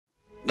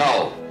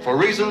For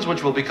reasons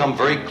which will become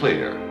very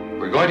clear,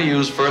 we're going to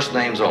use first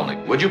names only.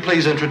 Would you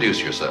please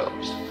introduce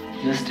yourselves?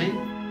 Misty,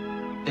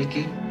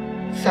 Vicky,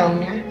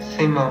 Sonia,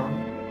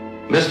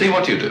 Simone. Misty,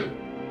 what do you do?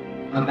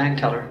 I'm a bank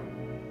teller.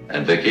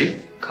 And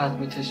Vicky?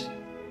 Cosmetician.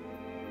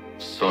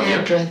 Sonia?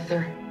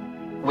 Hairdresser.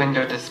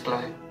 Window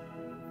display.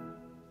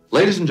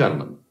 Ladies and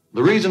gentlemen,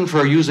 the reason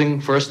for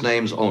using first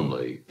names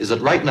only is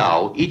that right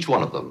now, each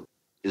one of them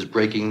is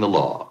breaking the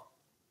law.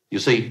 You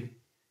see,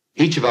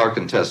 each of our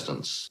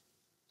contestants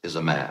is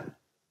a man.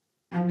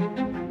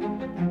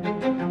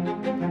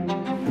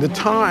 The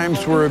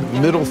times were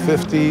middle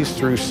 50s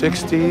through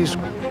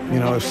 60s. You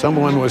know, if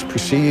someone was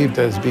perceived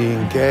as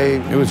being gay,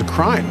 it was a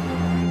crime.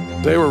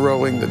 They were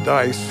rolling the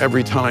dice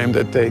every time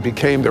that they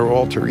became their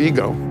alter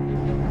ego.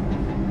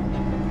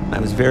 I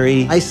was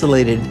very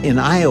isolated in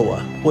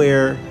Iowa,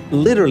 where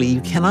literally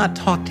you cannot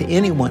talk to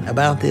anyone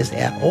about this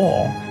at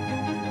all.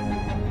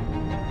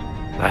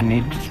 I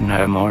needed to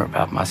know more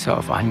about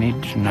myself. I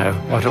needed to know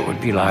what it would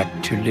be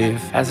like to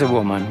live as a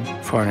woman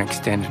for an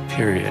extended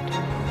period.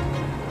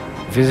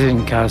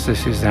 Visiting Casa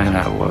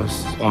Susanna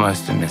was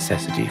almost a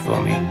necessity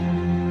for me.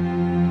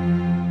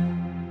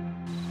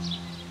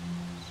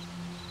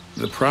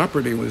 The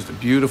property was a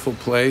beautiful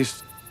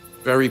place,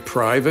 very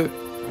private.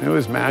 It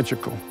was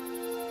magical.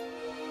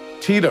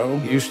 Tito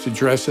used to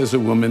dress as a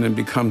woman and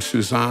become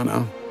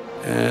Susanna.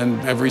 And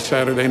every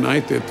Saturday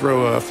night, they'd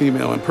throw a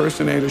female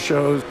impersonator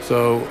show.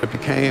 So it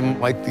became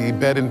like the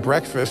bed and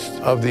breakfast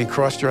of the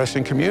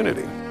cross-dressing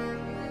community.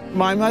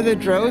 My mother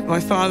drove my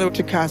father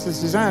to Casa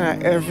Susanna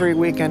every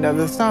weekend of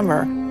the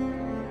summer.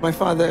 My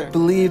father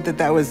believed that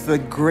that was the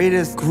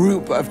greatest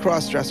group of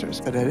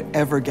cross-dressers that had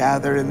ever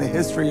gathered in the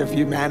history of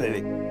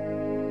humanity.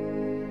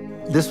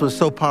 This was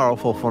so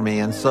powerful for me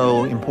and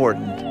so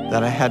important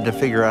that I had to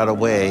figure out a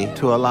way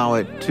to allow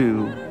it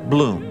to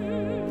bloom.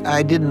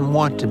 I didn't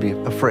want to be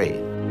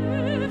afraid.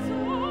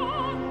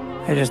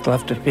 I just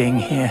loved it being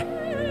here.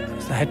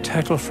 They had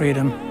total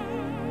freedom,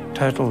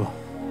 total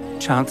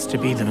chance to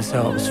be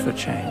themselves for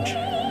change.